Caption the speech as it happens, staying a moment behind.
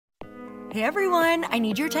Hey everyone, I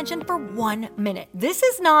need your attention for 1 minute. This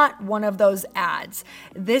is not one of those ads.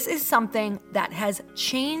 This is something that has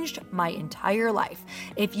changed my entire life.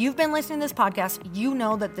 If you've been listening to this podcast, you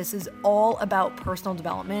know that this is all about personal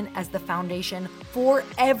development as the foundation for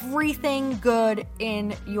everything good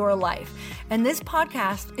in your life. And this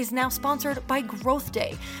podcast is now sponsored by Growth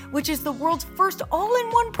Day, which is the world's first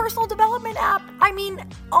all-in-one personal development app. I mean,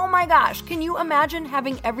 oh my gosh, can you imagine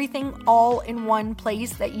having everything all in one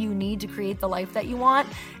place that you need to create the life that you want?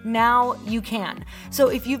 Now you can. So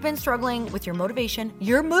if you've been struggling with your motivation,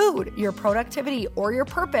 your mood, your productivity, or your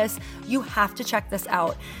purpose, you have to check this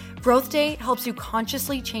out. Growth Day helps you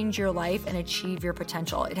consciously change your life and achieve your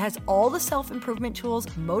potential. It has all the self-improvement tools,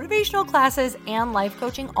 motivational classes, and life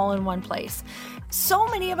coaching all in one place. So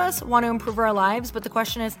many of us want to improve our lives, but the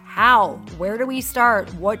question is how? Where do we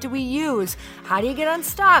start? What do we use? How do you get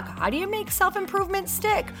unstuck? How do you make self-improvement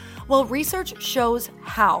stick? Well, research shows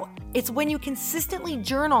how. It's when you consistently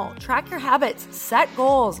journal, track your habits, set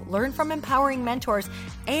goals, learn from empowering mentors,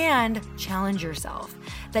 and challenge yourself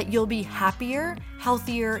that you'll be happier,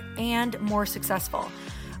 healthier, and more successful.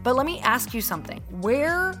 But let me ask you something.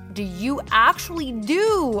 Where do you actually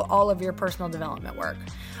do all of your personal development work?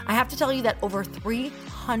 I have to tell you that over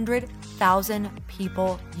 300,000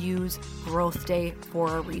 people use Growth Day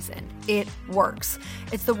for a reason. It works.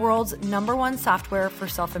 It's the world's #1 software for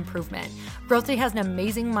self-improvement. Growth Day has an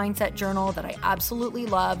amazing mindset journal that I absolutely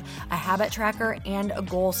love, a habit tracker, and a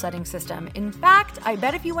goal-setting system. In fact, I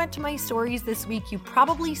bet if you went to my stories this week, you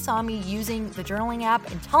probably saw me using the journaling app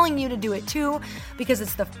and telling you to do it too, because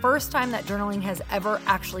it's the first time that journaling has ever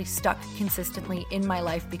actually stuck consistently in my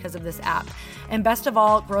life because of this app. And best of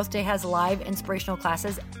all, Growth Day has live inspirational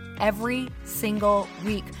classes every single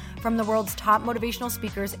week from the world's top motivational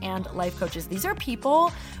speakers and life coaches. These are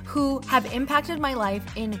people who have impacted my life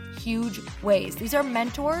in huge ways. These are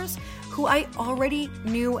mentors who I already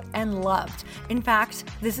knew and loved. In fact,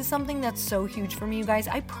 this is something that's so huge for me, you guys.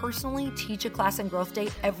 I personally teach a class in Growth Day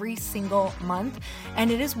every single month,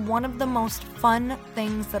 and it is one of the most fun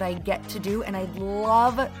things that I get to do, and I'd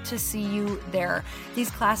love to see you there.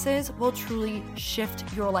 These classes will truly shift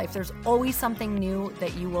your life. There's always something new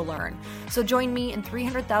that you will learn. So join me and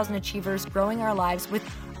 300,000 achievers growing our lives with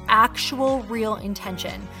actual real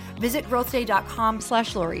intention. Visit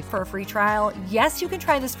growthday.com/Lori for a free trial. Yes, you can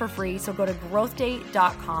try this for free. So go to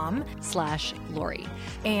growthday.com/Lori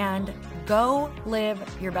and go live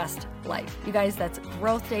your best life. You guys, that's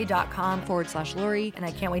growthday.com/Lori. And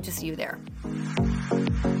I can't wait to see you there.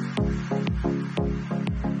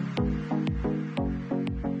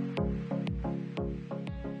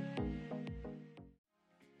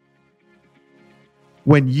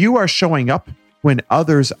 When you are showing up, when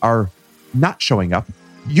others are not showing up,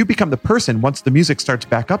 you become the person, once the music starts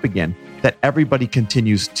back up again, that everybody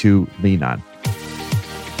continues to lean on.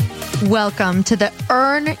 Welcome to the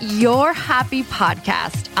Earn Your Happy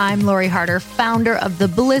podcast. I'm Lori Harder, founder of The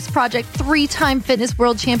Bliss Project, 3-time fitness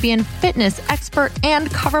world champion, fitness expert,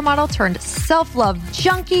 and cover model turned self-love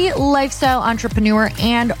junkie, lifestyle entrepreneur,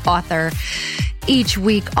 and author. Each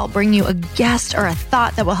week, I'll bring you a guest or a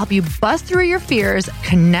thought that will help you bust through your fears,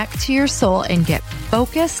 connect to your soul, and get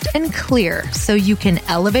focused and clear so you can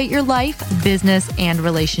elevate your life, business, and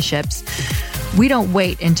relationships. We don't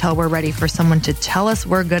wait until we're ready for someone to tell us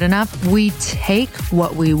we're good enough. We take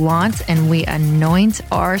what we want and we anoint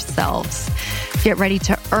ourselves. Get ready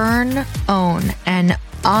to earn, own, and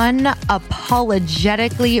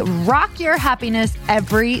unapologetically rock your happiness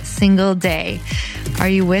every single day. Are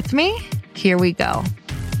you with me? Here we go.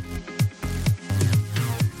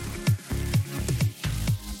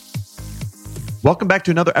 Welcome back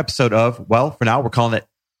to another episode of, well, for now, we're calling it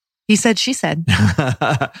He Said, She Said.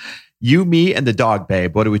 You, Me, and the Dog,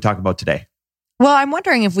 Babe. What are we talking about today? Well, I'm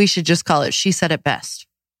wondering if we should just call it She Said It Best.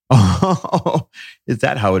 Oh, is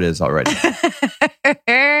that how it is already?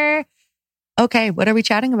 Okay, what are we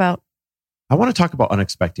chatting about? I want to talk about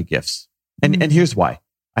unexpected gifts. And here's why.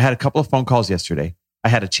 I had a couple of phone calls yesterday. I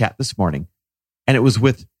had a chat this morning, and it was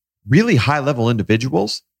with really high-level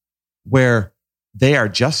individuals where they are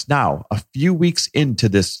just now, a few weeks into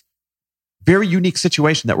this very unique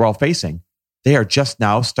situation that we're all facing. They are just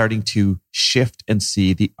now starting to shift and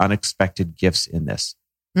see the unexpected gifts in this.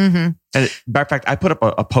 Mm-hmm. And matter of fact, I put up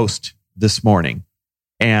a post this morning,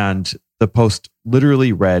 and the post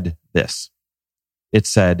literally read this. It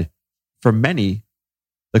said, "For many,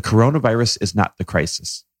 the coronavirus is not the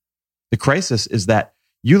crisis. The crisis is that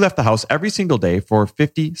you left the house every single day for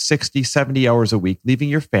 50, 60, 70 hours a week, leaving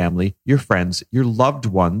your family, your friends, your loved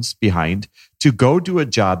ones behind to go do a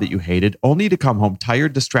job that you hated, only to come home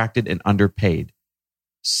tired, distracted, and underpaid.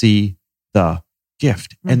 See the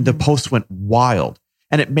gift. And the post went wild.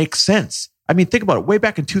 And it makes sense. I mean, think about it. Way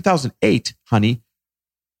back in 2008, honey,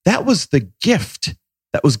 that was the gift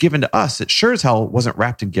that was given to us. It sure as hell wasn't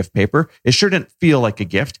wrapped in gift paper. It sure didn't feel like a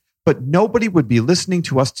gift, but nobody would be listening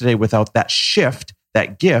to us today without that shift,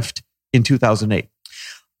 that gift in 2008.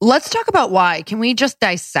 Let's talk about why. Can we just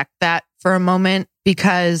dissect that for a moment?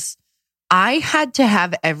 Because I had to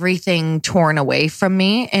have everything torn away from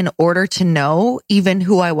me in order to know even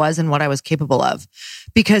who I was and what I was capable of.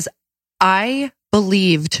 Because I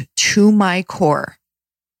believed to my core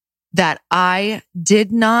that I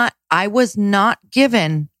was not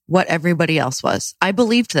given what everybody else was. I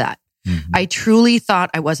believed that. I truly thought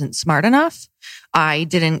I wasn't smart enough. I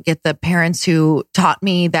didn't get the parents who taught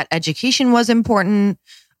me that education was important.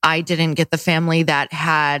 I didn't get the family that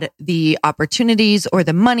had the opportunities or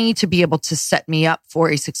the money to be able to set me up for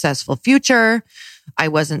a successful future. I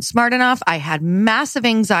wasn't smart enough. I had massive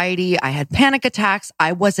anxiety. I had panic attacks.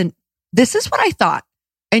 This is what I thought.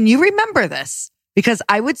 And you remember this because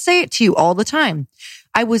I would say it to you all the time.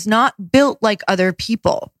 I was not built like other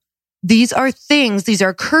people. These are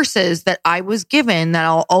curses that I was given that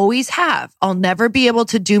I'll always have. I'll never be able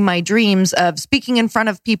to do my dreams of speaking in front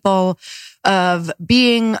of people, of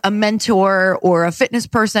being a mentor or a fitness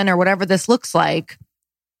person or whatever this looks like,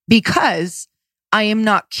 because I am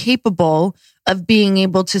not capable of being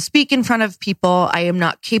able to speak in front of people. I am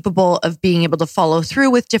not capable of being able to follow through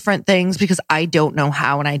with different things because I don't know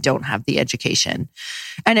how and I don't have the education.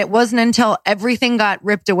 And it wasn't until everything got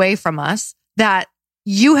ripped away from us that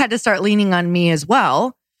you had to start leaning on me as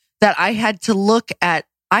well, that I had to look at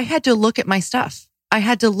my stuff. I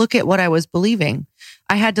had to look at what I was believing.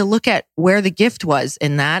 I had to look at where the gift was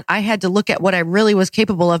in that. I had to look at what I really was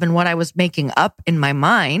capable of and what I was making up in my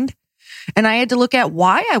mind. And I had to look at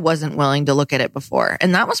why I wasn't willing to look at it before.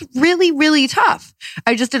 And that was really, really tough.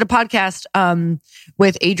 I just did a podcast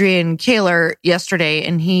with Adrian Kaler yesterday,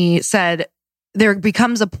 and he said there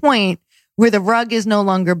becomes a point where the rug is no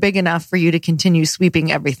longer big enough for you to continue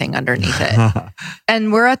sweeping everything underneath it.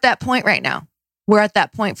 And we're at that point right now. We're at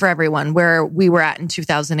that point for everyone where we were at in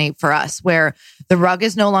 2008 for us, where the rug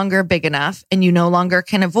is no longer big enough and you no longer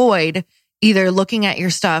can avoid either looking at your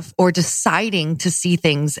stuff or deciding to see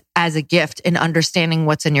things as a gift and understanding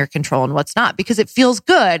what's in your control and what's not, because it feels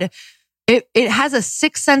good. It has a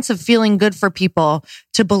sixth sense of feeling good for people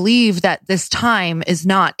to believe that this time is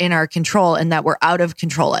not in our control and that we're out of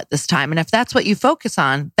control at this time. And if that's what you focus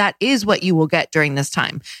on, that is what you will get during this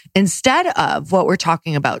time instead of what we're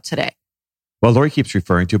talking about today. Well, Lori keeps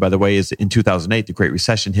referring to, by the way, is in 2008, the Great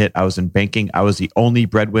Recession hit. I was in banking. I was the only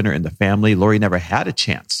breadwinner in the family. Lori never had a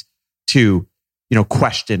chance to,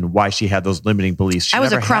 question why she had those limiting beliefs. She I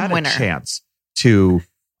was never a crumb had winner. A chance to,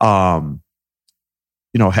 have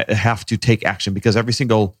to take action, because every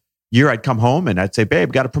single year I'd come home and I'd say,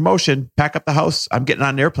 babe, got a promotion, pack up the house. I'm getting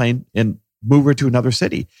on an airplane and move her to another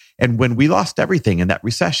city. And when we lost everything in that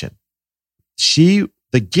recession, the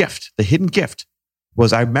hidden gift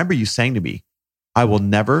was, I remember you saying to me, I will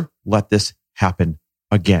never let this happen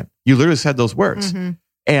again. You literally said those words. Mm-hmm.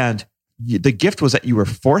 And the gift was that you were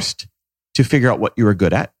forced to figure out what you were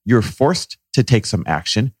good at. You were forced to take some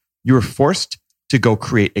action. You were forced to go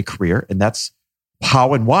create a career. And that's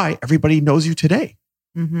how and why everybody knows you today.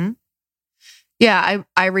 Mm-hmm. Yeah,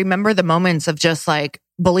 I remember the moments of just like,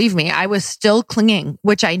 believe me, I was still clinging,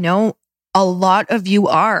 which I know a lot of you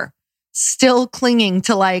are still clinging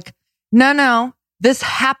to like, no, this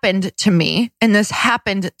happened to me and this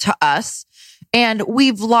happened to us. And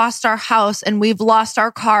we've lost our house and we've lost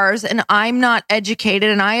our cars and I'm not educated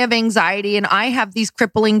and I have anxiety and I have these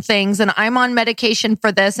crippling things and I'm on medication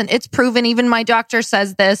for this and it's proven, even my doctor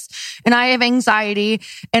says this, and I have anxiety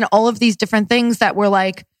and all of these different things that were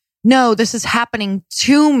like, no, this is happening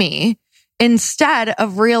to me, instead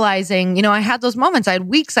of realizing, I had those moments. I had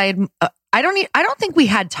weeks. I don't think we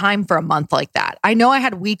had time for a month like that. I know I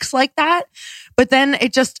had weeks like that, but then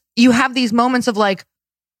you have these moments of like,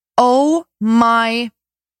 oh my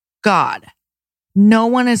God, no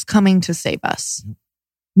one is coming to save us.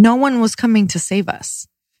 No one was coming to save us.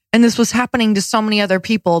 And this was happening to so many other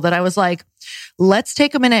people that I was like, let's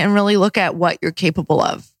take a minute and really look at what you're capable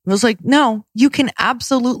of. It was like, no, you can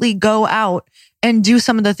absolutely go out and do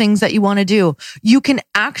some of the things that you want to do. You can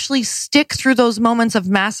actually stick through those moments of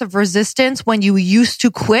massive resistance when you used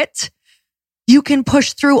to quit. You can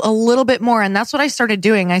push through a little bit more. And that's what I started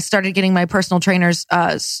doing. I started getting my personal trainer's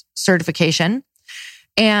certification.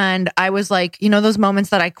 And I was like, those moments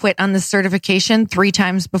that I quit on this certification 3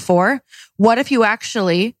 times before, what if you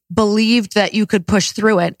actually believed that you could push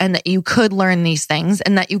through it and that you could learn these things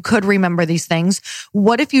and that you could remember these things?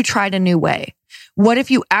 What if you tried a new way? What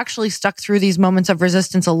if you actually stuck through these moments of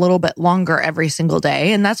resistance a little bit longer every single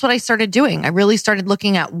day? And that's what I started doing. I really started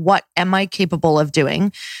looking at what am I capable of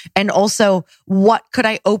doing? And also, what could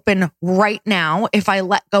I open right now if I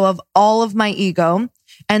let go of all of my ego?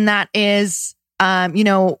 And that is,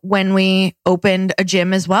 when we opened a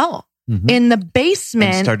gym as well in the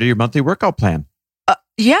basement. And started your monthly workout plan.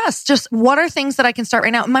 Yes. Just what are things that I can start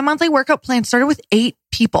right now? My monthly workout plan started with 8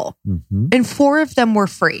 people and 4 of them were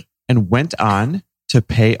free. And went on to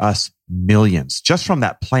pay us millions just from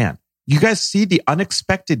that plan. You guys see the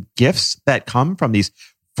unexpected gifts that come from these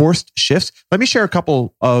forced shifts? Let me share a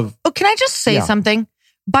couple of... Oh, can I just say something?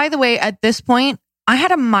 By the way, at this point, I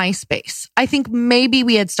had a MySpace. I think maybe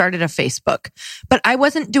we had started a Facebook, but I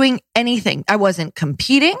wasn't doing anything. I wasn't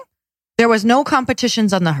competing. There was no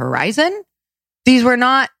competitions on the horizon. These were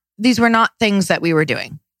not things that we were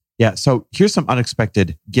doing. Yeah. So here's some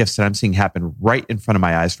unexpected gifts that I'm seeing happen right in front of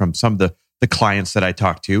my eyes from some of the clients that I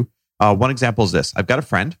talk to. One example is this. I've got a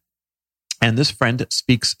friend, and this friend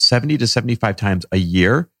speaks 70 to 75 times a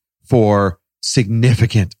year for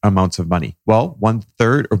significant amounts of money. Well,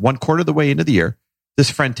 1/3 or 1/4 of the way into the year,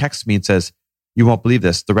 this friend texts me and says, "You won't believe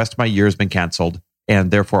this. The rest of my year has been canceled,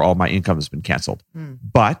 and therefore all my income has been canceled."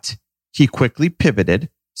 But he quickly pivoted,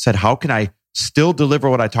 said, "How can I still deliver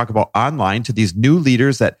what I talk about online to these new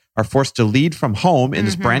leaders that are forced to lead from home in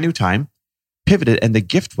this brand new time?" Pivoted. And the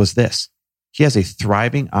gift was this. He has a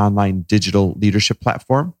thriving online digital leadership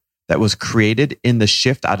platform that was created in the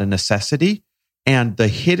shift out of necessity. And the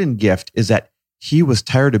hidden gift is that he was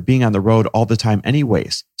tired of being on the road all the time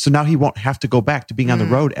anyways. So now he won't have to go back to being on the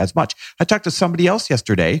road as much. I talked to somebody else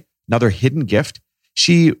yesterday, another hidden gift.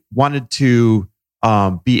 She wanted to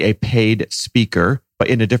be a paid speaker, but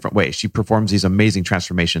in a different way. She performs these amazing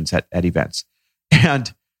transformations at events.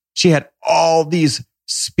 And she had all these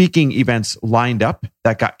speaking events lined up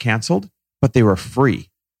that got canceled, but they were free.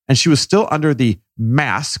 And she was still under the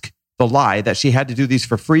mask, the lie that she had to do these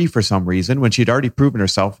for free for some reason when she'd already proven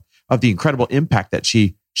herself of the incredible impact that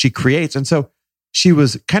she creates. And so she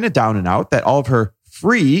was kind of down and out that all of her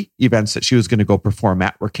free events that she was going to go perform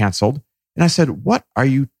at were canceled. And I said, "What are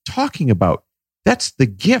you talking about? That's the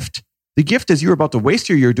gift. The gift is you're about to waste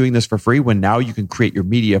your year doing this for free when now you can create your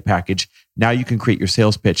media package. Now you can create your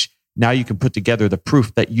sales pitch. Now you can put together the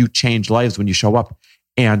proof that you change lives when you show up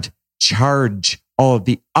and charge all of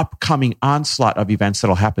the upcoming onslaught of events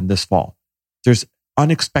that'll happen this fall." There's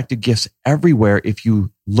unexpected gifts everywhere if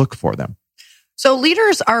you look for them. So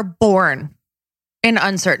leaders are born in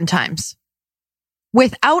uncertain times.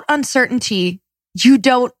 Without uncertainty, you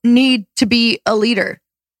don't need to be a leader.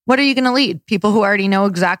 What are you going to lead? People who already know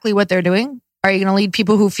exactly what they're doing? Are you going to lead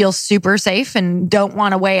people who feel super safe and don't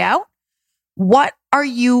want a way out? What are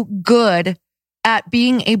you good at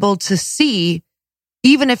being able to see,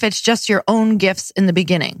 even if it's just your own gifts in the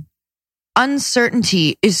beginning?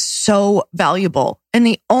 Uncertainty is so valuable. And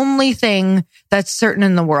the only thing that's certain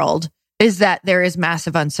in the world is that there is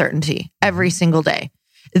massive uncertainty every single day.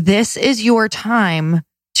 This is your time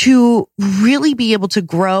to really be able to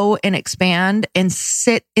grow and expand and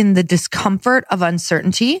sit in the discomfort of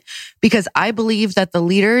uncertainty, because I believe that the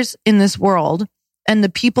leaders in this world and the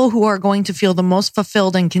people who are going to feel the most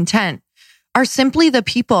fulfilled and content are simply the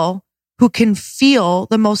people who can feel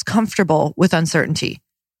the most comfortable with uncertainty.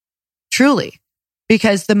 Truly.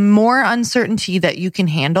 Because the more uncertainty that you can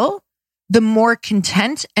handle, the more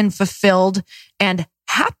content and fulfilled and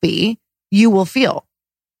happy you will feel.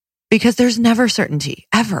 Because there's never certainty,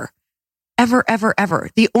 ever. Ever, ever, ever.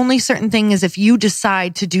 The only certain thing is if you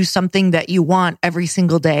decide to do something that you want every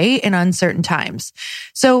single day in uncertain times.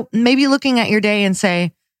 So maybe looking at your day and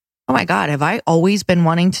say, "Oh my God, have I always been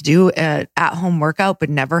wanting to do an at-home workout but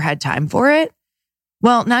never had time for it?"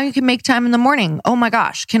 Well, now you can make time in the morning. Oh my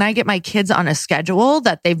gosh, can I get my kids on a schedule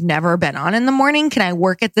that they've never been on in the morning? Can I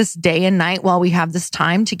work at this day and night while we have this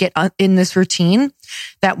time to get in this routine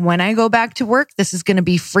that when I go back to work, this is going to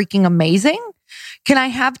be freaking amazing? Can I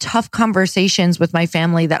have tough conversations with my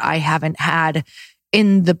family that I haven't had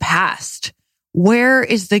in the past? Where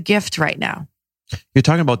is the gift right now? You're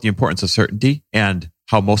talking about the importance of certainty and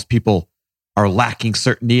how most people are lacking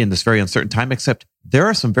certainty in this very uncertain time, except there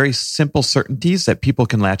are some very simple certainties that people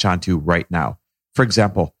can latch onto right now. For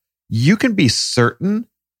example, you can be certain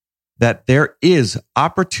that there is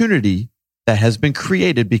opportunity that has been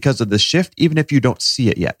created because of the shift, even if you don't see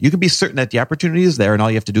it yet. You can be certain that the opportunity is there and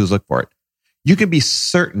all you have to do is look for it. You can be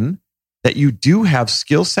certain that you do have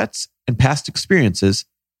skill sets and past experiences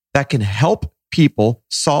that can help people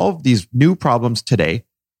solve these new problems today,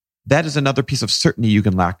 that is another piece of certainty you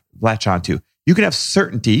can latch onto. You can have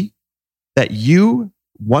certainty that you,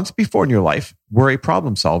 once before in your life, were a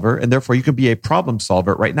problem solver, and therefore you can be a problem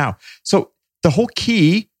solver right now. So the whole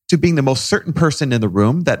key to being the most certain person in the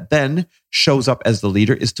room that then shows up as the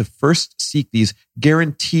leader is to first seek these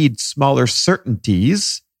guaranteed smaller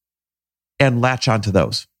certainties and latch onto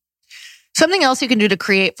those. Something else you can do to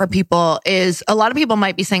create for people is a lot of people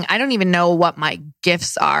might be saying, I don't even know what my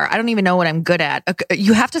gifts are. I don't even know what I'm good at.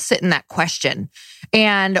 You have to sit in that question.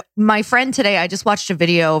 And my friend today, I just watched a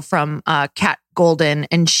video from Kat Golden,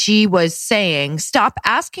 and she was saying, stop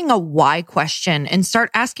asking a why question and start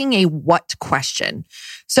asking a what question.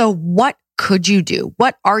 So what could you do?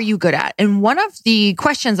 What are you good at? And one of the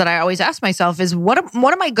questions that I always ask myself is, what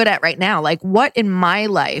am I good at right now? Like, what in my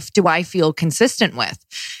life do I feel consistent with?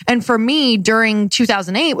 And for me, during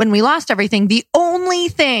 2008, when we lost everything, the only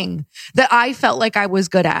thing that I felt like I was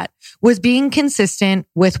good at was being consistent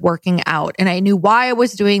with working out. And I knew why I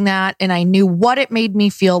was doing that, and I knew what it made me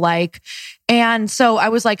feel like. And so I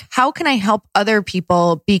was like, how can I help other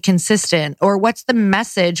people be consistent? Or what's the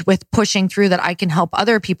message with pushing through that I can help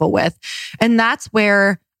other people with? And that's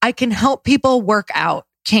where I can help people work out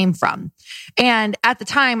came from. And at the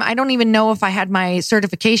time, I don't even know if I had my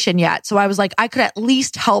certification yet. So I was like, I could at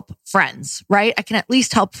least help friends, right? I can at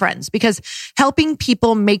least help friends, because helping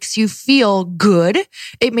people makes you feel good.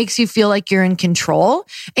 It makes you feel like you're in control,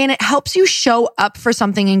 and it helps you show up for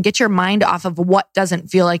something and get your mind off of what doesn't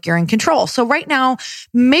feel like you're in control. So right now,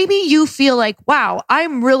 maybe you feel like, wow,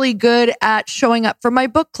 I'm really good at showing up for my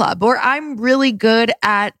book club, or I'm really good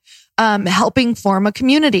at helping form a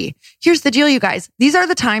community. Here's the deal, you guys. These are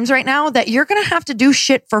the times right now that you're going to have to do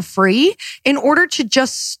shit for free in order to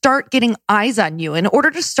just start getting eyes on you, in order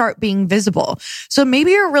to start being visible. So maybe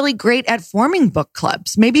you're really great at forming book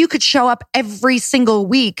clubs. Maybe you could show up every single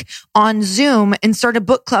week on Zoom and start a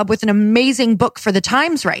book club with an amazing book for the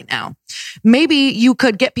times right now. Maybe you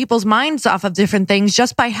could get people's minds off of different things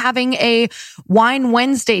just by having a Wine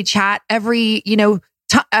Wednesday chat every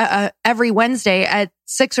Wednesday at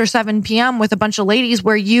 6 or 7 p.m. with a bunch of ladies,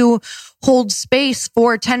 where you hold space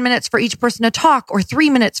for 10 minutes for each person to talk, or 3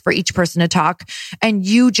 minutes for each person to talk. And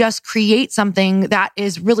you just create something that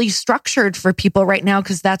is really structured for people right now,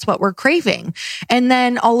 because that's what we're craving. And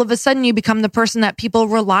then all of a sudden you become the person that people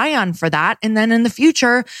rely on for that. And then in the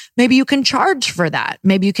future, maybe you can charge for that.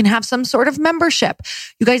 Maybe you can have some sort of membership.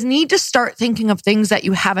 You guys need to start thinking of things that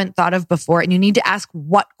you haven't thought of before. And you need to ask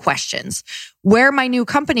what questions. Where my new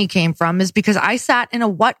company came from is because I sat in a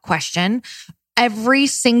what question every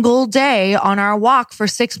single day on our walk for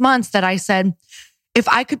 6 months, that I said, if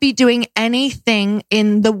I could be doing anything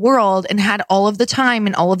in the world and had all of the time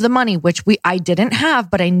and all of the money, which I didn't have,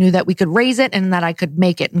 but I knew that we could raise it and that I could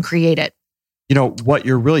make it and create it. You know, what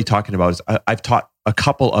you're really talking about is I've taught a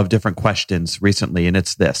couple of different questions recently, and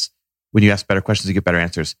it's this. When you ask better questions, you get better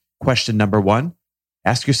answers. Question number 1,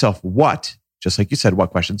 ask yourself what, just like you said,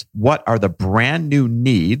 what questions, what are the brand new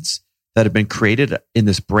needs that have been created in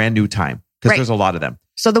this brand new time? Because there's a lot of them.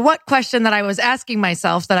 So the what question that I was asking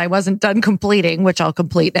myself that I wasn't done completing, which I'll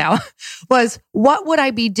complete now, was what would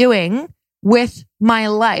I be doing with my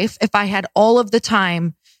life if I had all of the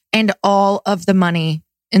time and all of the money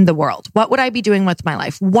in the world? What would I be doing with my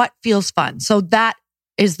life? What feels fun? So that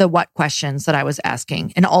is the what questions that I was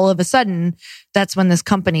asking. And all of a sudden, that's when this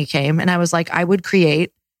company came. And I was like, I would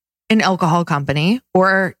create an alcohol company,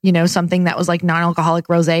 or, something that was like non-alcoholic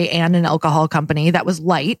rosé and an alcohol company that was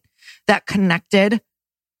light, that connected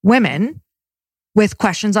women with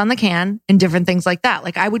questions on the can and different things like that.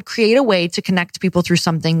 Like, I would create a way to connect people through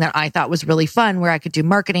something that I thought was really fun, where I could do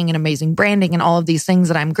marketing and amazing branding and all of these things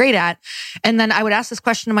that I'm great at. And then I would ask this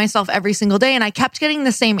question to myself every single day. And I kept getting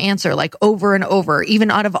the same answer, like over and over, even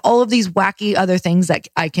out of all of these wacky other things that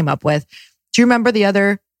I came up with. Do you remember the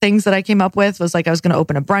other things that I came up with? Was like, I was going to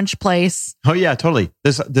open a brunch place. Oh yeah, totally.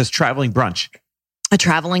 This traveling brunch. A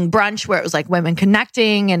traveling brunch where it was like women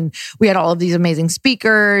connecting, and we had all of these amazing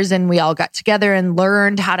speakers, and we all got together and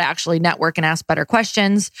learned how to actually network and ask better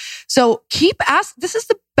questions. So this is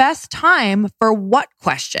the best time for what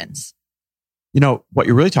questions? What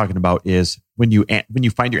you're really talking about is when you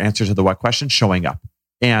find your answer to the what question, showing up.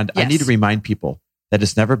 And yes. I need to remind people that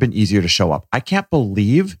it's never been easier to show up. I can't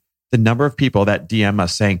believe the number of people that DM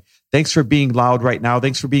us saying, thanks for being loud right now.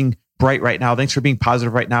 Thanks for being bright right now. Thanks for being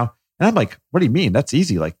positive right now. And I'm like, what do you mean? That's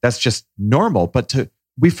easy. Like, that's just normal. But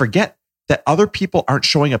we forget that other people aren't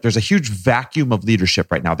showing up. There's a huge vacuum of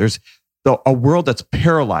leadership right now. There's a world that's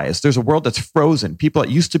paralyzed. There's a world that's frozen. People that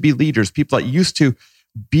used to be leaders, people that used to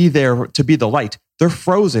be there to be the light, They're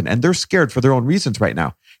frozen and they're scared for their own reasons right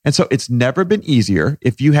now. And so it's never been easier.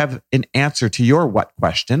 If you have an answer to your what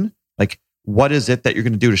question, like what is it that you're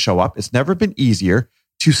going to do to show up? It's never been easier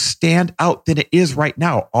to stand out than it is right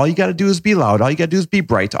now. All you got to do is be loud. All you got to do is be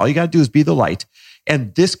bright. All you got to do is be the light.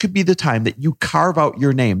 And this could be the time that you carve out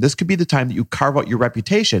your name. This could be the time that you carve out your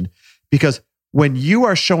reputation, because when you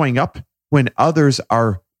are showing up, when others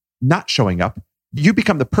are not showing up, you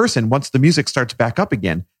become the person, once the music starts back up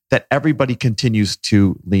again, that everybody continues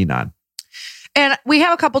to lean on. And we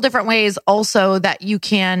have a couple different ways also that you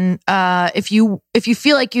can, if you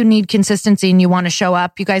feel like you need consistency and you want to show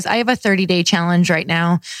up, you guys, I have a 30-day challenge right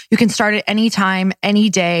now. You can start it anytime, any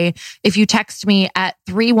day. If you text me at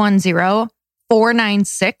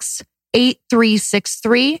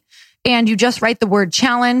 310-496-8363 and you just write the word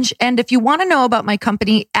challenge. And if you want to know about my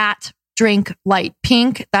company at Drink Light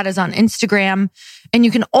Pink, that is on Instagram. And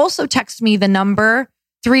you can also text me the number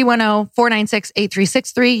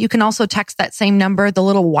 310-496-8363. You can also text that same number, the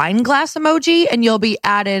little wine glass emoji, and you'll be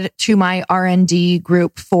added to my R&D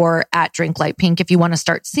group for at Drink Light Pink if you want to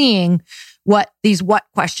start seeing what these what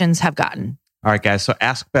questions have gotten. All right, guys. So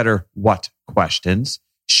ask better what questions.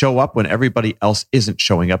 Show up when everybody else isn't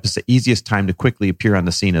showing up. It's the easiest time to quickly appear on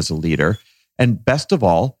the scene as a leader. And best of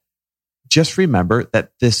all, just remember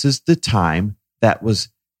that this is the time that was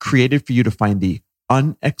created for you to find the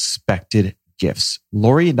unexpected gifts.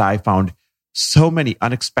 Lori and I found so many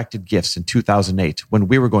unexpected gifts in 2008 when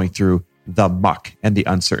we were going through the muck and the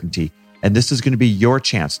uncertainty. And this is going to be your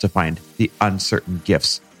chance to find the uncertain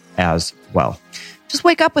gifts as well. Just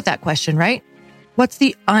wake up with that question, right? What's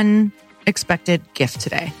the unexpected gift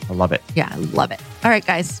today? I love it. Yeah, I love it. All right,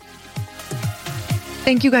 guys.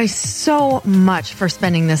 Thank you guys so much for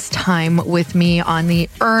spending this time with me on the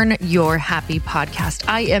Earn Your Happy podcast.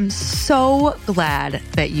 I am so glad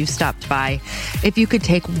that you stopped by. If you could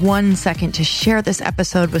take 1 second to share this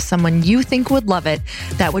episode with someone you think would love it,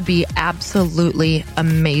 that would be absolutely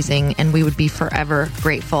amazing, and we would be forever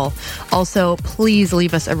grateful. Also, please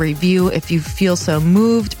leave us a review if you feel so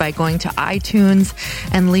moved by going to iTunes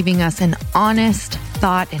and leaving us an honest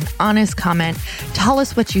thought, an honest comment. Tell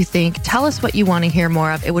us what you think. Tell us what you want to hear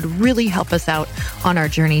more of. It would really help us out on our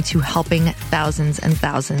journey to helping thousands and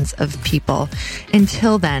thousands of people.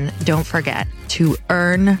 Until then, don't forget to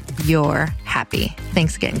earn your happy.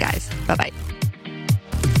 Thanks again, guys. Bye-bye.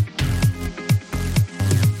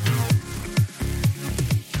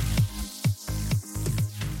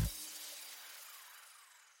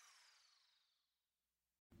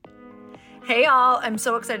 Hey y'all, I'm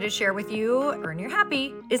so excited to share with you, Earn Your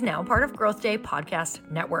Happy is now part of Growth Day Podcast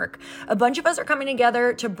Network. A bunch of us are coming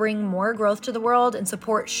together to bring more growth to the world and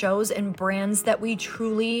support shows and brands that we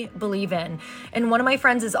truly believe in. And one of my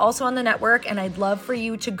friends is also on the network, and I'd love for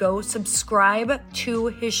you to go subscribe to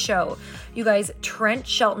his show. You guys, Trent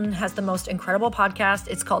Shelton has the most incredible podcast.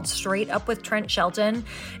 It's called Straight Up with Trent Shelton,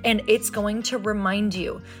 and it's going to remind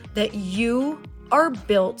you that you are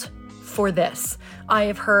built for this. I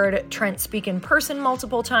have heard Trent speak in person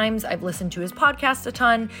multiple times. I've listened to his podcast a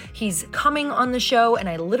ton. He's coming on the show, and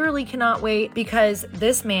I literally cannot wait because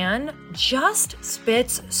this man just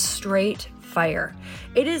spits straight fire.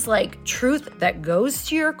 It is like truth that goes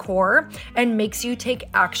to your core and makes you take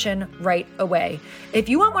action right away. If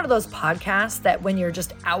you want one of those podcasts that when you're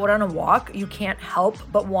just out on a walk, you can't help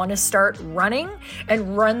but want to start running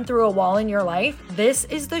and run through a wall in your life, this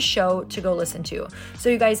is the show to go listen to. So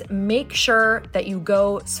you guys, make sure that you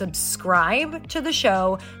go subscribe to the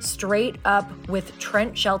show, Straight Up with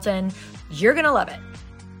Trent Shelton. You're going to love it.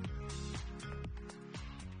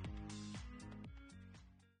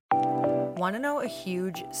 Want to know a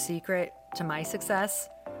huge secret to my success?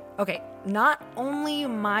 Okay, not only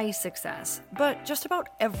my success, but just about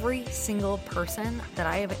every single person that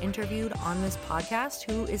I have interviewed on this podcast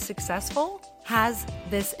who is successful has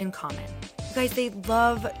this in common. You guys, they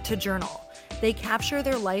love to journal. They capture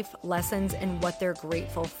their life lessons and what they're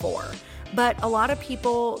grateful for. But a lot of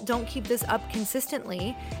people don't keep this up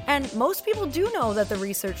consistently. And most people do know that the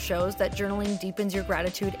research shows that journaling deepens your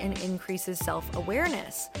gratitude and increases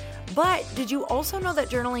self-awareness. But did you also know that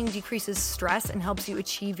journaling decreases stress and helps you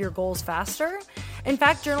achieve your goals faster? In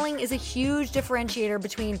fact, journaling is a huge differentiator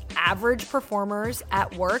between average performers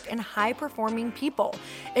at work and high-performing people.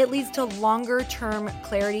 It leads to longer-term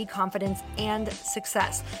clarity, confidence, and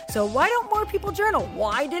success. So why don't more people journal?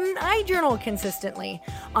 Why didn't I journal consistently?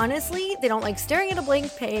 Honestly, they don't like staring at a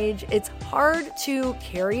blank page. It's hard to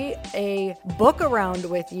carry a book around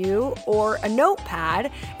with you or a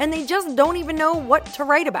notepad, and they just don't even know what to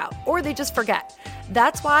write about, or they just forget.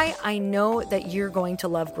 That's why I know that you're going to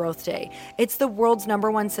love Growth Day. It's the world's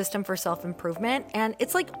 #1 system for self-improvement, and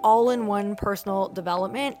it's like all-in-one personal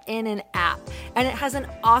development in an app. And it has an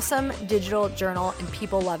awesome digital journal, and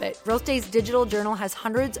people love it. Growth Day's digital journal has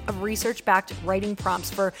hundreds of research-backed writing prompts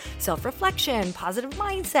for self-reflection, positive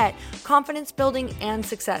mindset, confidence building, and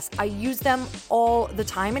success. I use them all the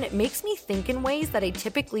time, and it makes me think in ways that I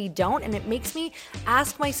typically don't, and it makes me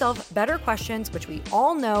ask myself better questions, which we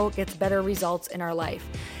all know gets better results in our life.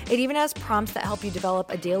 It even has prompts that help you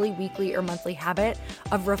develop a daily, weekly, or monthly habit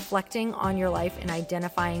of reflecting on your life and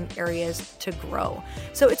identifying areas to grow.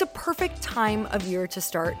 So it's a perfect time of year to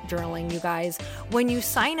start journaling, you guys. When you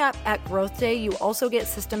sign up at Growth Day, you also get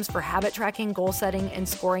systems for habit tracking, goal setting, and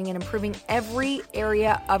scoring, and improving every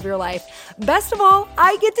area of your life. Best of all,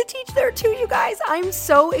 I get to teach there too, you guys. I'm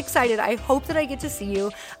so excited. I hope that I get to see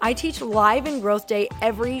you. I teach live in Growth Day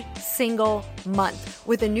every single month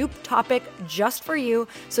with a new topic just for you.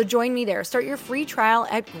 So join me there. Start your free trial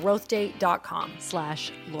at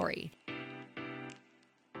growthday.com/Lori.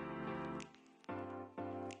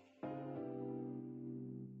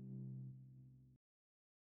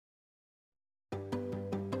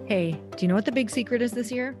 Hey, do you know what the big secret is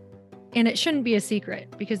this year? And it shouldn't be a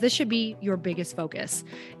secret because this should be your biggest focus.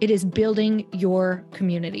 It is building your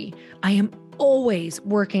community. I am always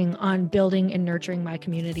working on building and nurturing my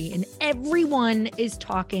community, and everyone is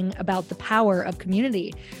talking about the power of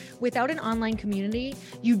community. Without an online community,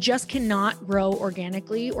 you just cannot grow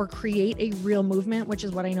organically or create a real movement, which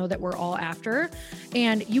is what I know that we're all after.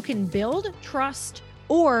 And you can build trust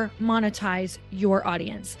or monetize your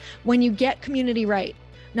audience. When you get community right,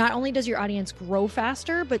 not only does your audience grow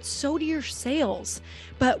faster, but so do your sales.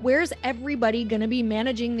 But where's everybody going to be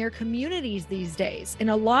managing their communities these days? And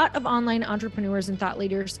a lot of online entrepreneurs and thought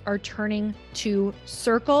leaders are turning to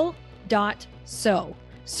Circle.so.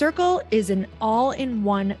 Circle is an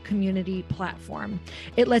all-in-one community platform.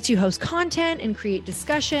 It lets you host content and create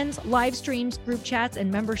discussions, live streams, group chats, and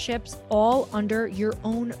memberships all under your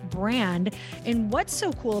own brand. And what's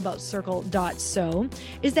so cool about Circle.so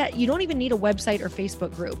is that you don't even need a website or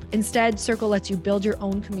Facebook group. Instead, Circle lets you build your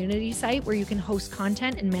own community site where you can host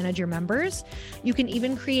content and manage your members. You can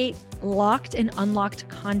even create locked and unlocked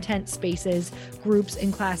content spaces, groups,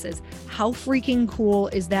 and classes. How freaking cool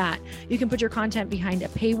is that? You can put your content behind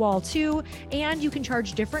a paywall too, and you can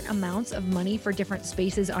charge different amounts of money for different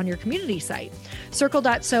spaces on your community site.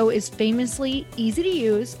 Circle.so is famously easy to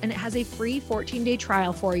use, and it has a free 14-day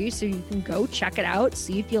trial for you, so you can go check it out,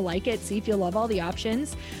 see if you like it, see if you love all the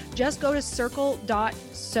options. Just go to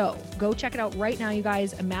Circle.so. Go check it out right now, you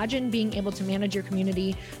guys. Imagine being able to manage your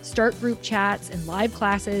community, start group chats and live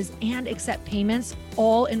classes, and accept payments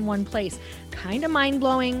all in one place. Kind of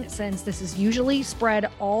mind-blowing since this is usually spread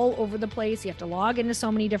all over the place. You have to log into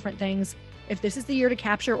so many different things. If this is the year to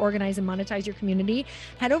capture, organize, and monetize your community,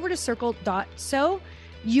 head over to Circle.so.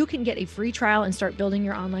 You can get a free trial and start building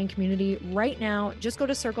your online community right now. Just go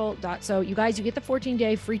to Circle.so. You guys, you get the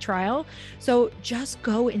 14-day free trial. So just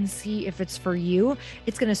go and see if it's for you.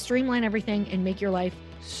 It's going to streamline everything and make your life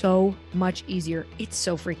so much easier. It's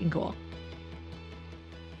so freaking cool.